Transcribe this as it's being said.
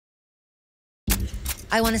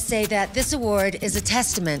I want to say that this award is a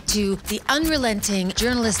testament to the unrelenting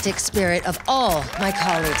journalistic spirit of all my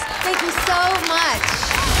colleagues. Thank you so much.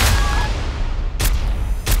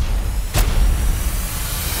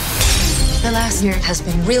 The last year has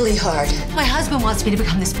been really hard. My husband wants me to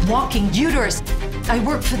become this walking uterus. I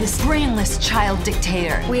work for this brainless child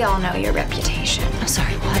dictator. We all know your reputation. I'm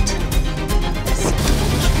sorry, what?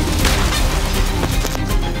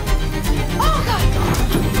 Oh, God!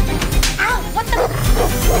 Ow, what the?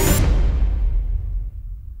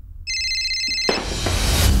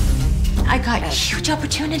 I got a huge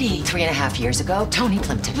opportunity 3.5 years ago. Toni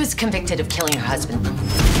Plimpton was convicted of killing her husband.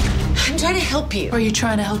 I'm trying to help you. Or are you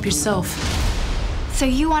trying to help yourself? So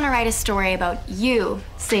you want to write a story about you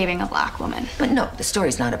saving a black woman. But no, the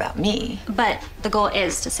story's not about me. But the goal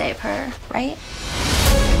is to save her, right?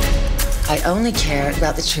 I only care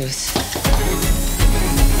about the truth.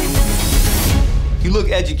 You look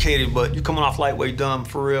educated, but you're coming off lightweight dumb,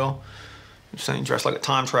 for real. You're saying dressed like a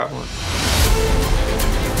time traveler.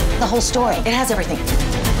 The whole story, it has everything.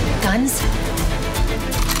 Guns,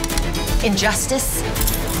 injustice,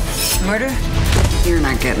 murder. You're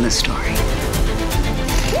not getting the story.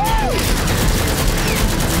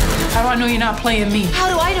 How do I know you're not playing me? How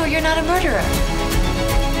do I know you're not a murderer?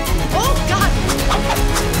 Oh, God!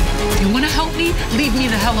 You want to help me? Leave me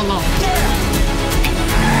the hell alone.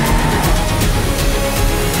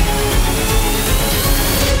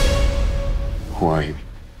 Who are you?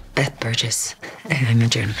 Beth Burgess, and I'm a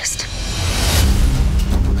journalist.